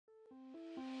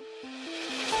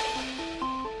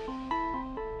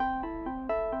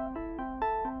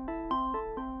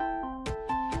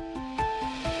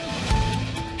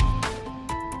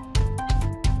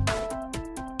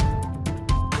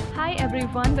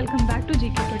everyone, welcome back to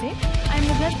GK Today. I am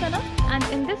Nidhar and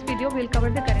in this video we'll cover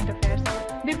the current affairs.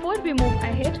 Before we move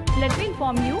ahead, let me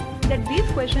inform you that these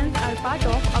questions are part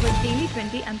of our daily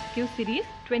 20 MCQ series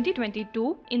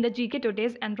 2022 in the GK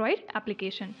Today's Android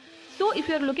application. So if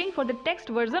you are looking for the text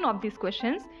version of these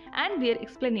questions and their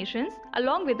explanations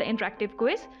along with the interactive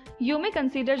quiz, you may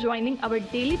consider joining our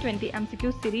daily 20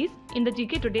 MCQ series in the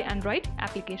GK Today Android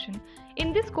application.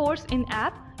 In this course in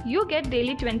app, you get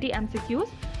daily 20 MCQs,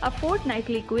 a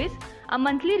fortnightly quiz, a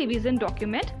monthly revision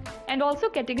document, and also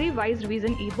category-wise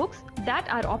revision e-books that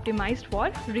are optimized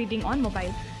for reading on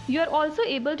mobile. You are also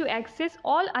able to access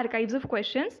all archives of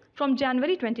questions from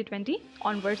January 2020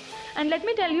 onwards. And let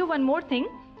me tell you one more thing.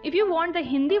 If you want the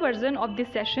Hindi version of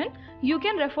this session, you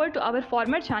can refer to our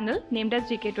former channel named as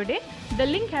GK Today. The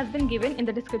link has been given in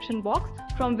the description box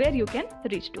from where you can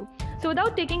reach to. So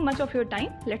without taking much of your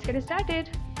time, let's get started.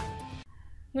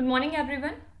 Good morning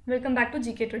everyone. Welcome back to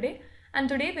GK Today. And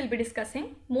today we'll be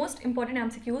discussing most important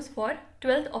MCQs for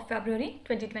 12th of February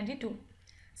 2022.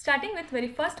 Starting with very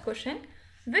first question,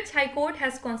 which High Court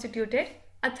has constituted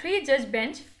a 3-judge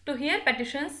bench to hear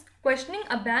petitions questioning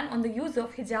a ban on the use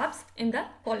of hijabs in the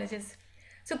colleges?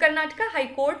 So Karnataka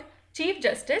High Court Chief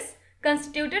Justice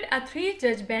constituted a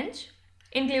 3-judge bench,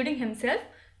 including himself,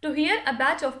 to hear a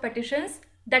batch of petitions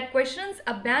that questions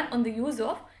a ban on the use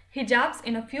of hijabs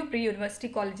in a few pre-university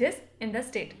colleges in the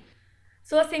state.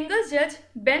 So a single-judge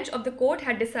bench of the court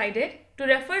had decided to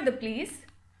refer the pleas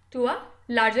to a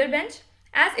larger bench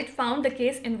as it found the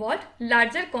case involved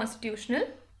larger constitutional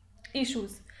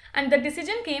issues. And the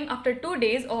decision came after 2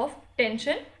 days of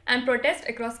tension and protest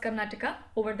across Karnataka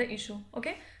over the issue.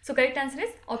 Okay, so correct answer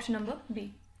is option number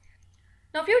B.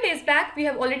 Now, a few days back, we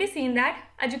have already seen that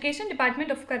Education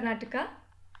Department of Karnataka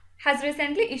has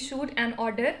recently issued an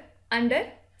order under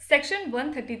Section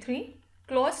 133,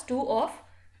 Clause 2 of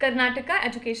Karnataka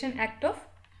Education Act of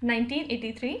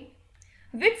 1983,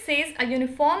 which says a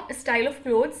uniform style of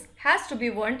clothes has to be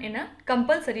worn in a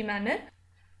compulsory manner,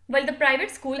 while the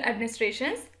private school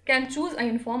administrations can choose a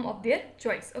uniform of their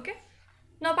choice. Okay.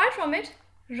 Now, apart from it,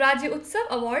 Rajya Utsav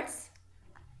Awards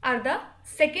are the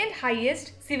second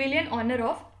highest civilian honor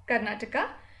of Karnataka,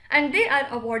 and they are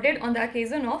awarded on the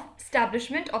occasion of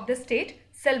establishment of the state,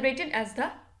 celebrated as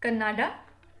the Kannada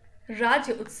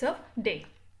Rajya Utsav Day.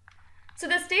 So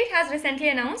the state has recently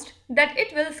announced that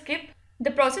it will skip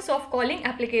the process of calling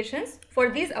applications for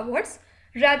these awards.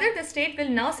 Rather, the state will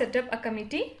now set up a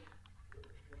committee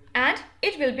and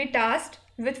it will be tasked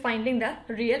with finding the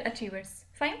real achievers.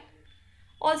 Fine.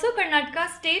 Also, Karnataka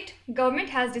state government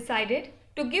has decided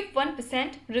to give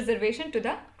 1% reservation to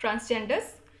the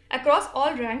transgenders across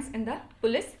all ranks in the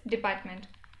police department.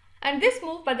 And this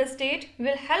move by the state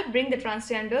will help bring the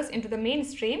transgenders into the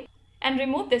mainstream and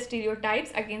remove the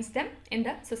stereotypes against them in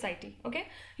the society. Okay,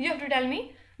 you have to tell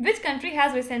me which country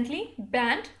has recently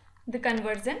banned the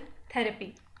conversion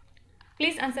therapy.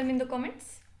 Please answer me in the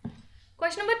comments.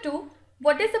 Question number 2.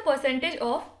 What is the percentage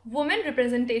of women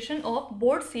representation of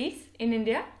board seats in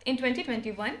India in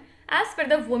 2021 as per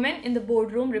the Women in the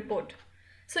Boardroom report?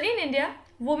 So in India,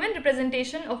 women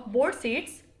representation of board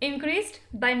seats increased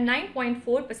by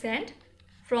 9.4%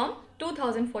 from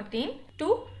 2014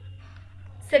 to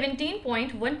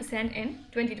 17.1% in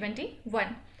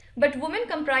 2021. But women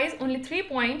comprise only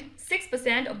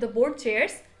 3.6% of the board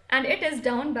chairs, and it is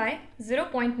down by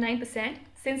 0.9%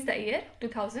 since the year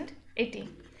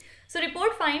 2018. So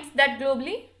report finds that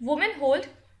globally, women hold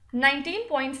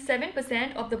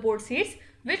 19.7% of the board seats,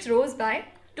 which rose by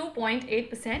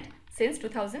 2.8% since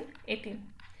 2018.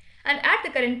 And at the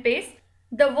current pace,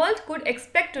 the world could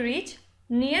expect to reach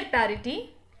near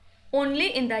parity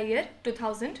only in the year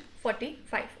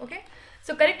 2045. Okay,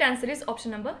 so correct answer is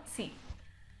option number C.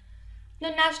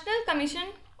 The National Commission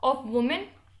of Women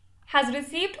has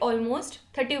received almost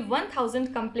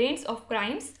 31,000 complaints of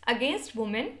crimes against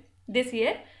women this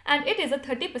year, and it is a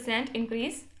 30%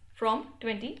 increase from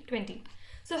 2020.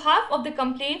 So half of the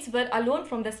complaints were alone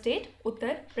from the state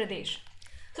Uttar Pradesh.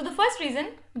 So the first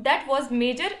reason that was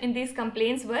major in these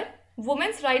complaints were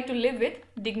women's right to live with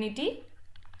dignity,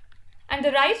 and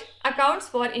the right accounts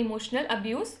for emotional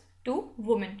abuse to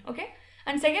women. Okay,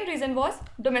 and second reason was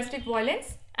domestic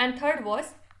violence, and third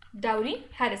was dowry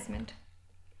harassment.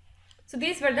 So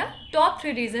these were the top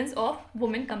 3 reasons of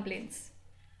women complaints.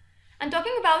 And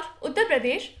talking about Uttar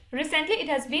Pradesh, recently it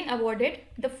has been awarded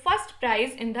the first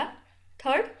prize in the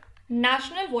 3rd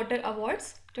National Water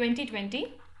Awards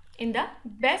 2020 in the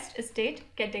Best State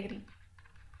category.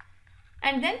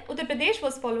 And then Uttar Pradesh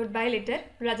was followed by later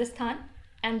Rajasthan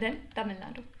and then Tamil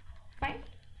Nadu. Fine.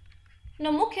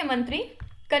 Now, Mukhyamantri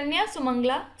Kanya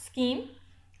Sumangla scheme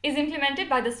is implemented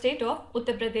by the state of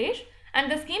Uttar Pradesh,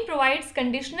 and the scheme provides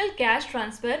conditional cash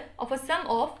transfer of a sum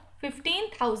of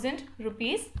 15,000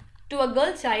 rupees to a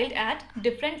girl child at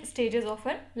different stages of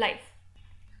her life.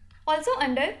 Also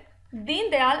under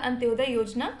Deen Dayal Antyodaya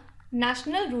Yojana,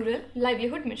 National Rural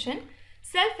Livelihood Mission,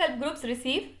 self-help groups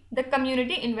receive the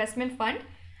Community Investment Fund,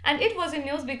 and it was in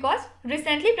news because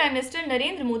recently Prime Minister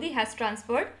Narendra Modi has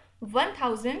transferred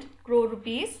 1,000 crore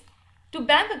rupees to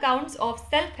bank accounts of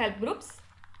self-help groups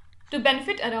to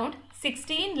benefit around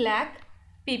 16 lakh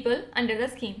people under the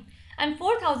scheme, and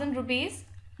 4,000 rupees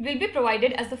will be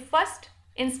provided as the first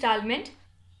installment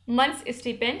month's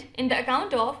stipend in the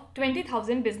account of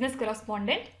 20,000 business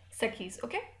correspondent Sakhis.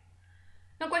 Okay.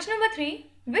 Now question number 3.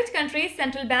 Which country's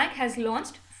central bank has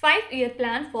launched 5-year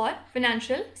plan for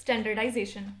financial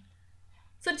standardization?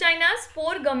 So China's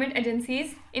 4 government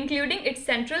agencies, including its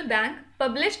central bank,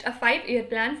 published a 5-year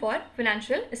plan for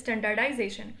financial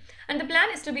standardization, and the plan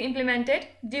is to be implemented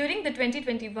during the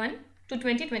 2021 to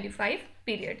 2025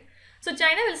 period. So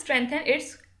China will strengthen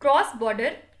its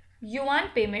cross-border yuan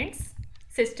payments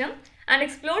system and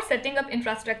explore setting up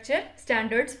infrastructure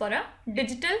standards for a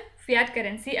digital fiat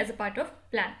currency as a part of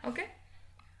plan. Okay.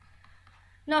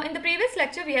 Now in the previous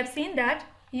lecture we have seen that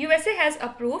USA has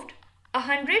approved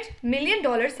 $100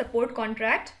 million support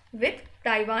contract with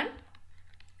Taiwan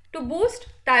to boost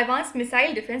Taiwan's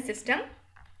missile defense system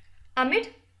amid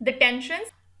the tensions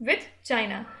with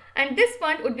China, and this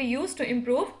fund would be used to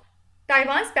improve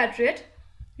Taiwan's Patriot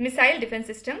missile defense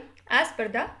system as per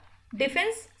the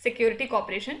Defense Security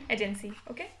Cooperation Agency.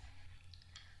 Okay.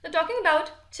 Now talking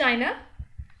about China,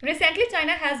 recently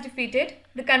China has defeated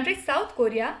the country South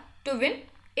Korea to win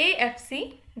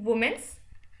AFC Women's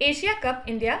Asia Cup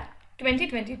India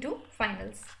 2022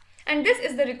 finals, and this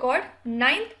is the record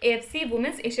 9th AFC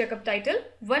Women's Asia Cup title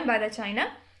won by the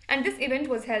China, and this event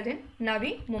was held in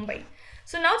Navi, Mumbai.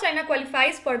 So now China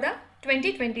qualifies for the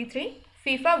 2023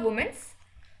 FIFA Women's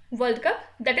World Cup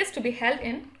that is to be held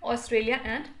in Australia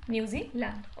and New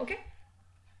Zealand. Okay.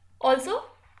 Also,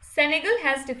 Senegal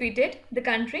has defeated the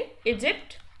country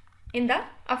Egypt in the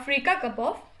Africa Cup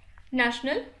of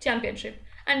National Championship,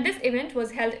 and this event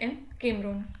was held in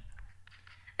Cameroon.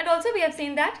 And also we have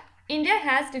seen that India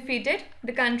has defeated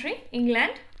the country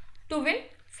England to win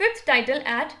 5th title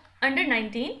at Under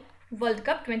 19 World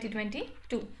Cup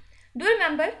 2022. Do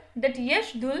remember that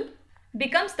Yash Dhul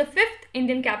becomes the 5th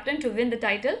Indian captain to win the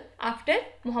title after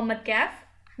Mohammad Kaif,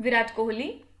 Virat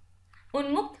Kohli,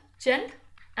 Unmukt Chand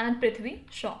and Prithvi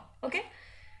Shaw. Okay.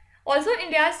 Also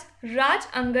India's Raj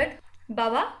Angad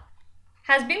Bawa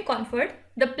has been conferred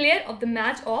the player of the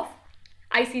match of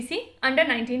ICC Under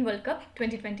 19 World Cup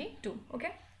 2022.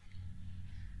 Okay.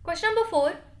 Question number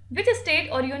 4. Which state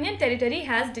or union territory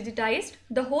has digitized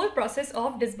the whole process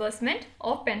of disbursement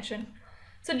of pension?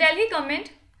 So Delhi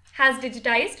government has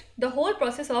digitized the whole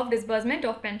process of disbursement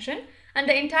of pension, and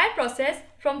the entire process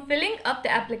from filling up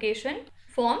the application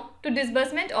form to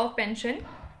disbursement of pension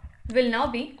will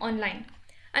now be online.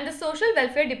 And the Social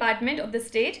Welfare Department of the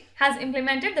state has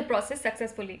implemented the process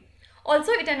successfully.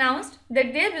 Also, it announced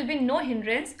that there will be no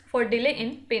hindrance for delay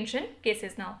in pension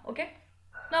cases now. Okay.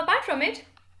 Now, apart from it,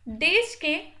 Desh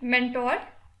Ke Mentor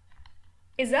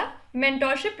is a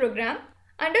mentorship program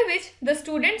under which the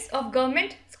students of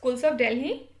government schools of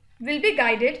Delhi will be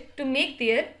guided to make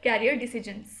their career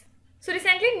decisions. So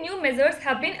recently, new measures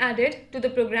have been added to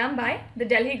the program by the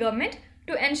Delhi government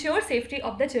to ensure safety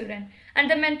of the children, and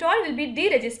the mentor will be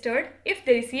deregistered if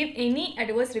they receive any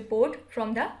adverse report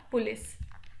from the police.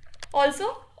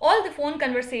 Also, all the phone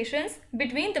conversations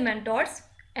between the mentors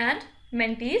and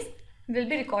mentees will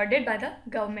be recorded by the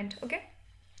government. Okay.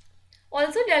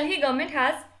 Also, Delhi government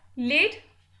has laid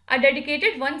a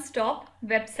dedicated one-stop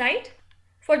website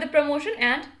for the promotion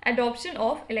and adoption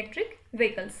of electric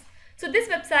vehicles. So this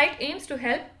website aims to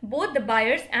help both the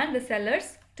buyers and the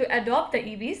sellers to adopt the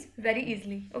EVs very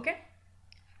easily. Okay.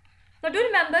 Now do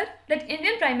remember that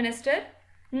Indian Prime Minister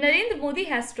Narendra Modi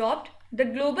has topped the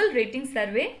global rating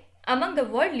survey among the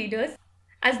world leaders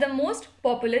as the most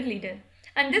popular leader,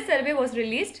 and this survey was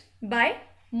released by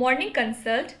Morning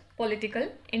Consult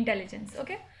Political Intelligence.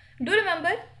 Okay. Do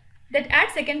remember that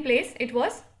at second place it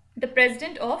was the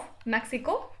President of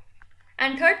Mexico,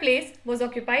 and third place was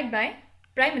occupied by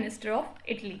Prime Minister of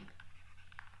Italy.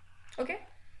 Okay.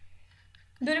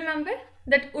 Do remember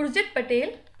that Urjit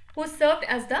Patel, who served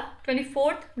as the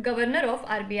 24th Governor of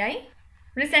RBI,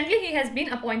 recently he has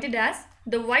been appointed as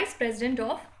the Vice President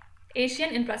of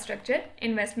Asian Infrastructure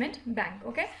Investment Bank.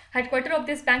 Okay. Headquarters of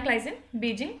this bank lies in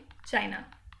Beijing, China.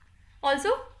 Also,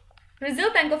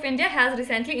 Reserve Bank of India has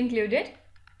recently included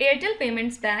Airtel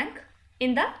Payments Bank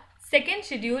in the second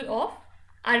schedule of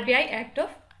RBI Act of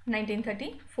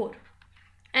 1934.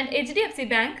 and HDFC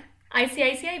Bank,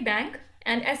 ICICI Bank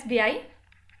and SBI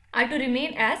are to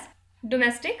remain as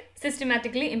domestic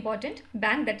systematically important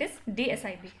bank, that is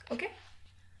DSIB. Okay.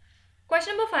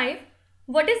 Question number 5.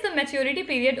 What is the maturity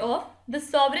period of the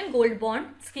sovereign gold bond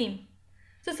scheme?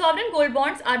 So sovereign gold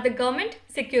bonds are the government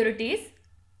securities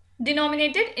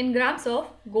denominated in grams of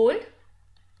gold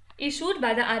issued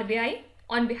by the RBI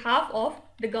on behalf of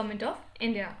the government of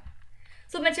India.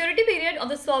 So maturity period of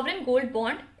the sovereign gold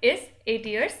bond is 8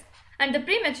 years and the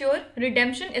premature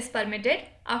redemption is permitted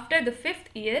after the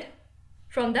 5th year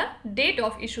from the date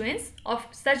of issuance of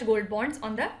such gold bonds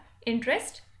on the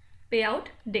interest payout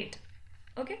date.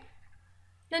 Okay.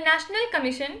 The National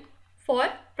Commission for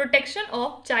Protection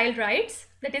of Child Rights,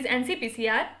 that is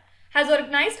NCPCR, has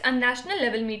organized a national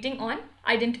level meeting on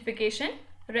identification,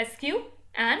 rescue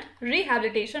and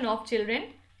rehabilitation of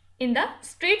children in the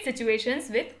street situations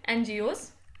with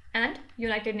NGOs and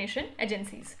United Nations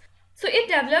agencies. So it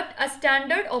developed a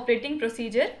standard operating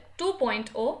procedure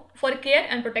 2.0 for care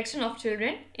and protection of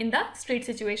children in the street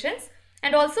situations,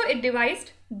 and also it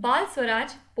devised Bal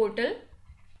Swaraj portal,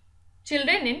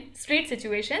 Children in Street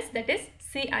Situations, that is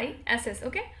CISS.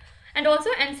 Okay, and also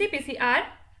NCPCR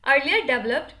earlier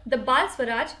developed the Bal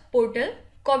Swaraj portal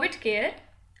COVID Care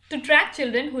to track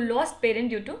children who lost parent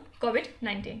due to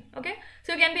COVID-19. Okay,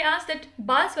 so you can be asked that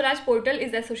Bal Swaraj portal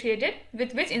is associated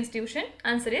with which institution?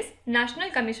 Answer is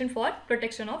National Commission for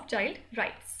Protection of Child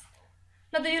Rights.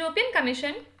 Now the European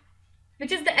Commission,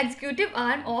 which is the executive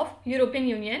arm of European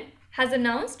Union, has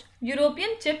announced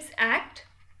European Chips Act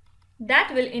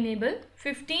that will enable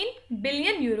 15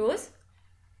 billion euros,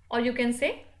 or you can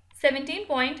say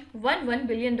 $17.11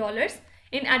 billion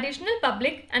in additional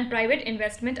public and private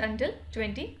investment until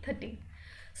 2030.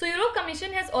 So Euro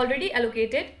Commission has already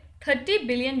allocated 30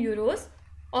 billion euros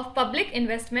of public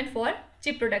investment for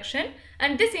chip production,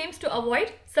 and this aims to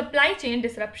avoid supply chain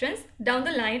disruptions down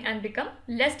the line and become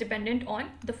less dependent on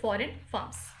the foreign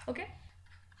firms. Okay.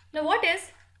 Now what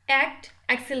is ACT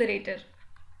Accelerator?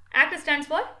 ACT stands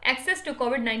for Access to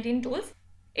COVID-19 Tools.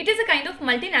 It is a kind of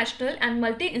multinational and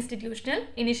multi-institutional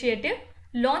initiative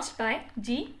launched by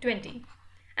G20,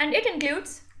 and it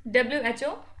includes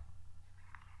WHO,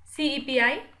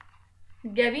 CEPI,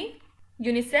 Gavi,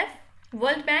 UNICEF,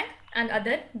 World Bank and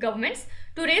other governments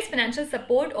to raise financial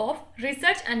support of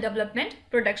research and development,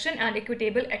 production and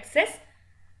equitable access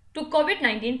to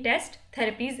COVID-19 tests,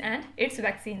 therapies and its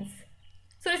vaccines.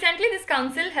 So recently this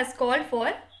council has called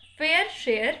for fair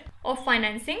share of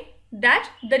financing that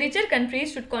the richer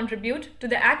countries should contribute to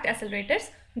the ACT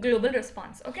Accelerator's global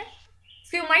response. Okay.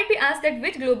 So you might be asked that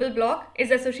which global bloc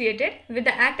is associated with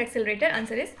the ACT Accelerator.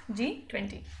 Answer is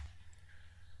G20.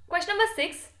 Question number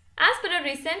 6. As per a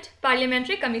recent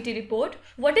Parliamentary Committee report,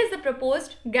 what is the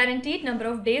proposed guaranteed number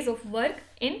of days of work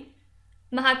in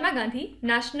Mahatma Gandhi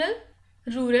National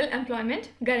Rural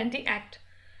Employment Guarantee Act?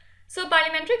 So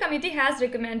Parliamentary Committee has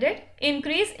recommended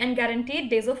increase in guaranteed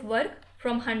days of work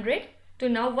from 100 to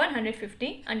now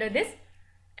 150 under this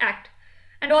act.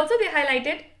 And also they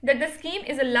highlighted that the scheme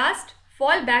is a last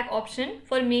fallback option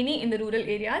for many in the rural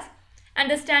areas,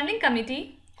 and the Standing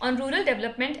Committee on Rural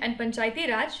Development and Panchayati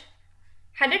Raj,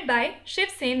 headed by Shiv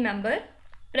Sen member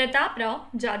Pratap Rao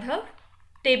Jadhav,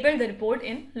 tabled the report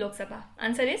in Lok Sabha.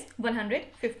 Answer is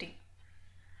 150.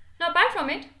 Now apart from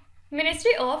it,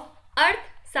 Ministry of Earth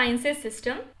Sciences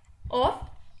System of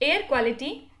Air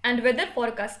Quality and Weather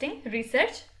Forecasting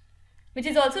Research, which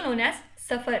is also known as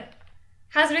SAFAR,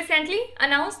 has recently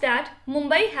announced that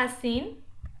Mumbai has seen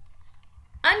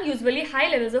unusually high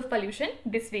levels of pollution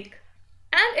this week,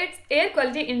 and its air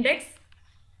quality index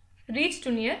reached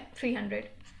to near 300.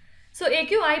 So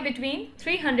AQI between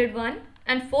 301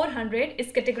 and 400 is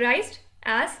categorized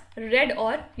as red,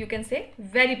 or you can say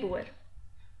very poor.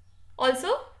 Also,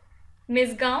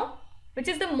 Mesgaon, which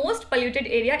is the most polluted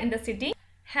area in the city,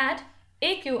 had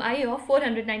AQI of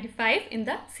 495 in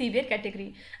the severe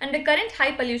category, and the current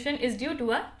high pollution is due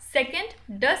to a second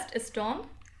dust storm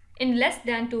in less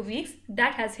than 2 weeks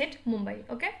that has hit Mumbai.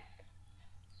 Okay.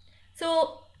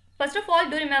 So first of all,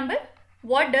 do remember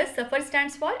what does SAFAR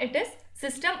stands for. It is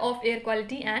System of Air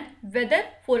Quality and Weather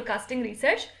Forecasting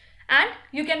Research, and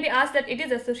you can be asked that it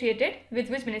is associated with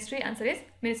which ministry. Answer is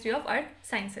Ministry of Earth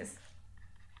Sciences.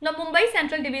 Now Mumbai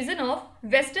Central Division of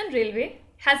Western Railway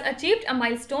has achieved a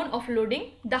milestone of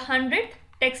loading the 100th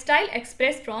Textile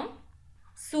Express from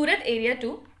Surat area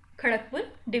to Kharagpur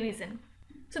Division.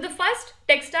 So the first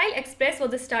Textile Express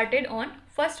was started on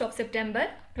 1st of September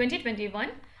 2021,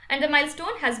 and the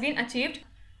milestone has been achieved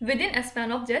within a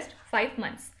span of just 5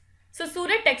 months. So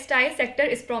Surat textile sector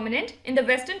is prominent in the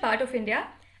western part of India,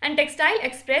 and Textile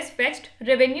Express fetched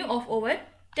revenue of over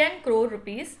 10 crore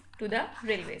rupees to the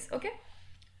railways. Okay.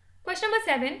 Question number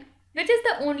 7. Which is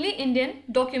the only Indian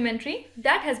documentary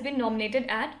that has been nominated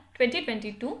at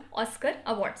 2022 Oscar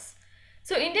Awards?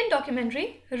 So Indian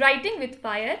documentary Writing with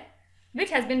Fire,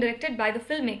 which has been directed by the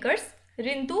filmmakers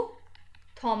Rintu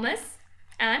Thomas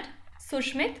and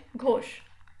Sushmit Ghosh,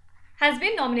 has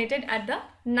been nominated at the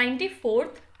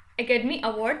 94th Academy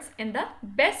Awards in the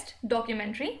Best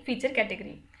Documentary Feature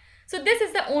category. So this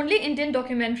is the only Indian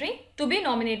documentary to be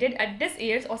nominated at this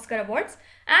year's Oscar Awards,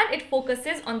 and it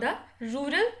focuses on the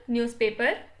rural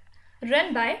newspaper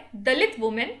run by Dalit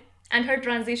woman and her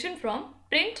transition from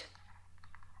print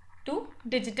to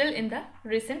digital in the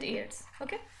recent years.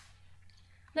 Okay.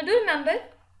 Now do remember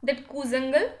that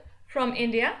Kuzangal from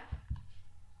India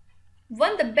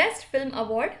won the Best Film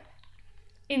Award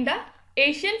in the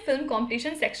Asian Film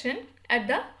Competition section at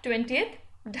the 20th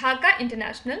Dhaka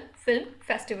International Film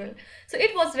Festival. So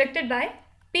it was directed by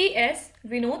P.S.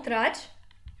 Vinod Raj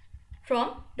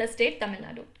from the state Tamil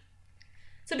Nadu.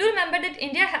 So do remember that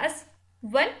India has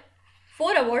won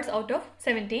 4 awards out of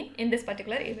 17 in this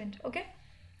particular event. Okay.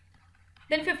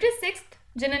 Then 56th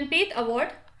Jananpith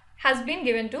Award has been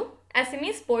given to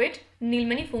Assamese poet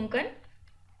Nilmani Funkan,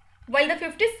 while the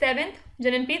 57th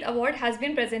Jananpith Award has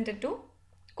been presented to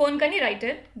Konkani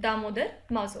writer Damodar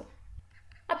Mauzo.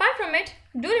 Apart from it,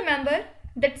 do remember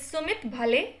that Sumit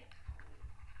Bhale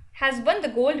has won the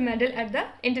gold medal at the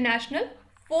International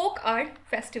Folk Art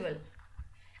Festival,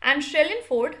 and Shrelyn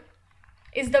Ford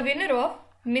is the winner of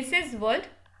Mrs. World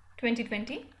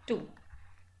 2022.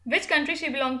 Which country she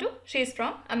belongs to? She is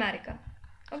from America.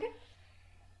 Okay.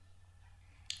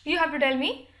 You have to tell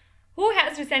me who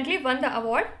has recently won the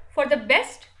award for the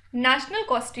best national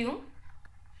costume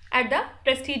at the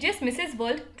prestigious Mrs.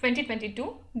 World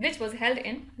 2022, which was held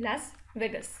in Las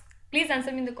Vegas. Please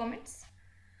answer me in the comments.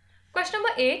 Question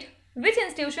number 8. Which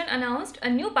institution announced a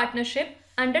new partnership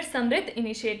under Samrit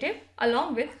initiative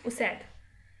along with USAID?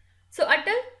 So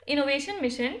Atal Innovation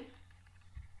Mission,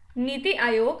 Niti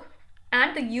Aayog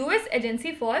and the US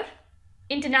Agency for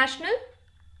International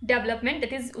Development,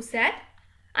 that is USAID,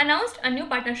 announced a new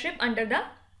partnership under the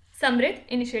Samrit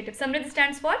initiative. Samrit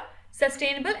stands for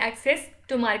Sustainable Access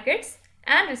to Markets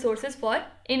and Resources for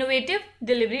Innovative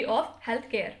Delivery of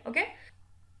Healthcare. Okay.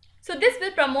 So this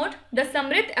will promote the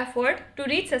Samrit effort to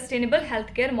reach sustainable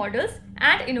healthcare models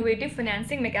and innovative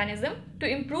financing mechanism to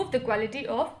improve the quality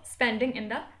of spending in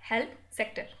the health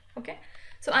sector. Okay.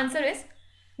 So answer is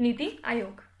Niti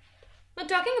Aayog. Now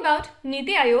talking about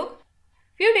Niti Aayog,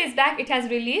 few days back it has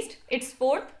released its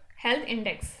 4th health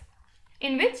index,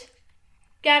 in which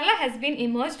Kerala has been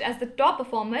emerged as the top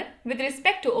performer with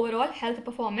respect to overall health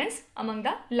performance among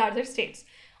the larger states.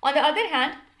 On the other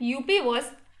hand, UP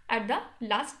was at the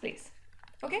last place.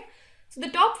 Okay. So the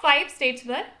top 5 states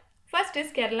were, first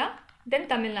is Kerala, then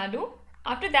Tamil Nadu,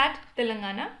 after that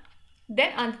Telangana,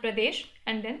 then Andhra Pradesh,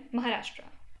 and then Maharashtra.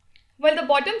 While the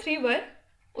bottom 3 were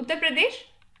Uttar Pradesh,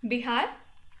 Bihar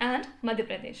and Madhya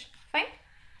Pradesh. Fine.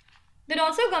 Then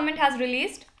also government has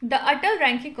released the Atal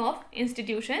ranking of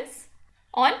institutions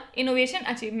on Innovation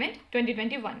Achievement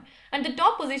 2021, and the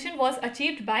top position was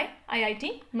achieved by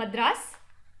IIT Madras,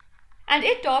 and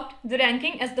it topped the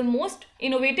ranking as the most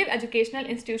innovative educational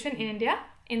institution in India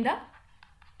in the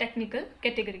technical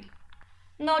category.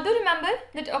 Now do remember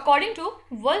that according to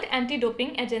World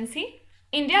Anti-Doping Agency,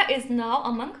 India is now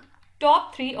among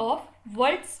top 3 of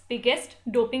world's biggest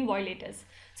doping violators.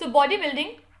 So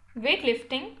bodybuilding,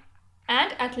 weightlifting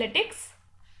and athletics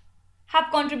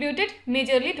have contributed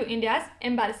majorly to India's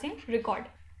embarrassing record.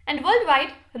 And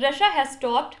worldwide, Russia has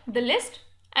topped the list,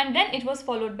 and then it was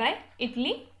followed by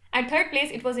Italy. At 3rd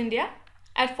place it was India,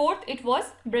 at 4th it was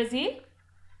Brazil,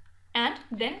 and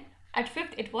then at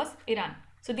 5th it was Iran.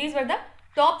 So these were the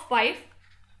top 5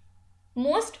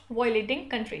 most violating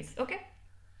countries. Okay.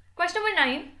 Question number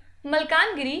 9.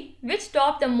 Malkangiri, which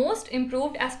topped the most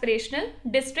improved aspirational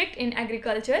district in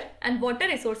agriculture and water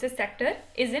resources sector,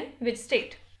 is in which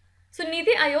state? So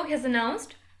Niti Aayog has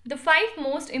announced the 5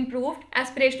 most improved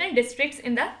aspirational districts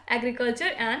in the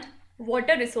agriculture and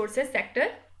water resources sector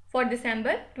for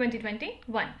December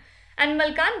 2021, and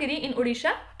Malkangiri in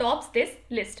Odisha tops this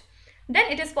list.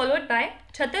 Then it is followed by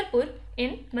Chhatarpur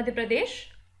in Madhya Pradesh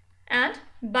and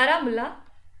Baramulla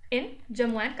in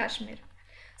Jammu and Kashmir.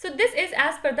 So this is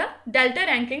as per the Delta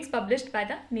rankings published by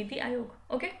the Niti Aayog.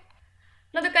 Okay.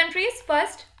 Now the country's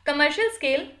first commercial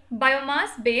scale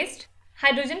biomass based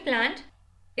hydrogen plant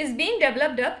is being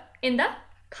developed up in the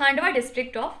Khandwa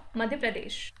district of Madhya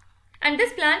Pradesh. And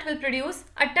this plant will produce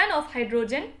a ton of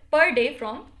hydrogen per day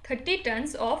from 30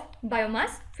 tons of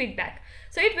biomass feedback.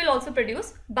 So it will also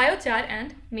produce biochar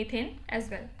and methane as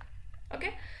well.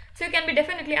 Okay. So you can be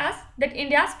definitely asked that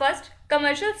India's first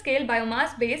commercial scale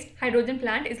biomass based hydrogen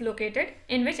plant is located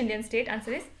in which Indian state?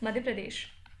 Answer is Madhya Pradesh.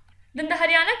 Then the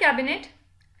Haryana cabinet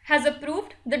has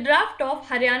approved the draft of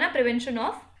Haryana Prevention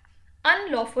of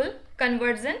Unlawful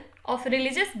Conversion of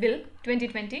Religious Bill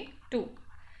 2022,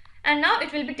 and now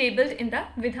it will be tabled in the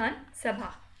Vidhan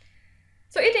Sabha.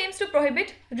 So it aims to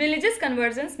prohibit religious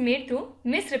conversions made through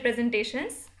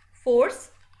misrepresentations,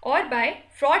 force, or by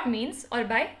fraud means or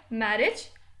by marriage,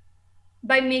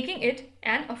 by making it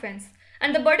an offence.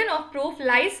 And the burden of proof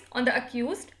lies on the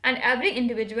accused, and every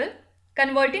individual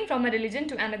converting from a religion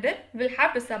to another will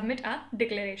have to submit a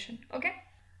declaration. Okay.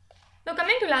 Now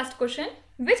coming to last question,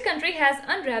 which country has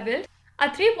unraveled a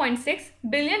 $3.6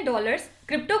 billion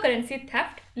cryptocurrency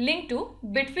theft linked to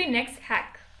Bitfinex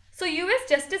hack? So US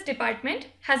Justice Department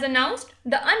has announced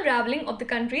the unraveling of the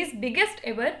country's biggest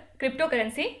ever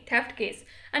cryptocurrency theft case,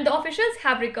 and the officials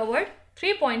have recovered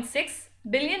 $3.6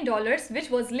 billion which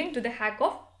was linked to the hack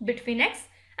of Bitfinex,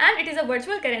 and it is a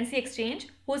virtual currency exchange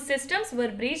whose systems were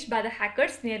breached by the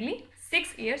hackers nearly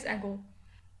 6 years ago.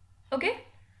 Okay.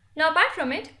 Now apart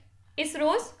from it,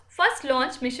 ISRO's first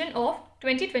launch mission of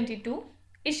 2022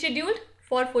 is scheduled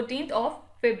for 14th of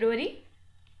February,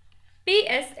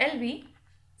 PSLV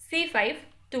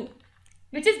C52,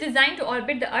 which is designed to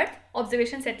orbit the Earth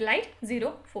Observation Satellite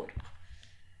 04.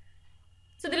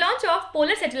 So the launch of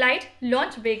Polar Satellite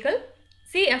Launch Vehicle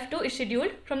CF2 is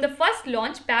scheduled from the first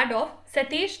launch pad of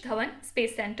Satish Dhawan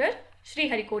Space Center,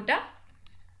 Sriharikota,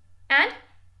 and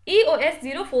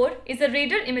EOS-04 is a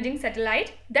radar imaging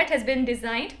satellite that has been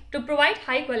designed to provide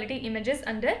high quality images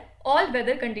under all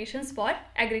weather conditions for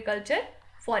agriculture,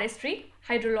 forestry,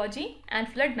 hydrology and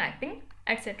flood mapping,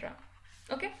 etc.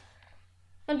 Okay.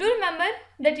 Now do remember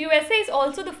that USA is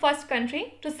also the first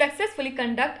country to successfully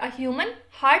conduct a human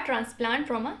heart transplant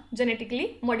from a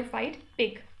genetically modified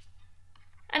pig.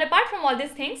 And apart from all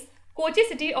these things, Kochi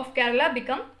city of Kerala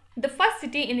became the first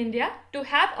city in India to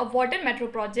have a water metro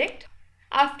project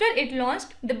after it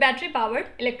launched the battery-powered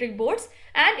electric boats,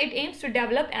 and it aims to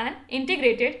develop an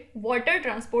integrated water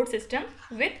transport system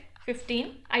with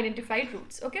 15 identified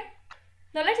routes. Okay.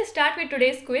 Now let's start with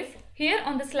today's quiz. Here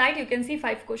on the slide you can see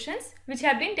 5 questions which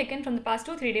have been taken from the past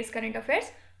 2-3 days current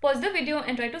affairs. Pause the video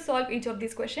and try to solve each of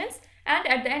these questions, and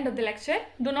at the end of the lecture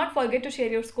do not forget to share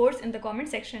your scores in the comment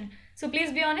section. So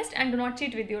please be honest and do not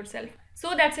cheat with yourself.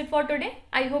 So that's it for today.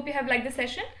 I hope you have liked the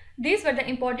session. These were the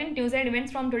important news and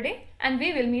events from today, and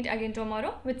we will meet again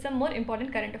tomorrow with some more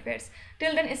important current affairs.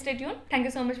 Till then, stay tuned. Thank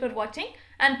you so much for watching,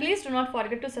 and please do not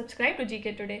forget to subscribe to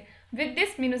GK Today. With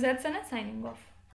this, Minuzat Sana signing off.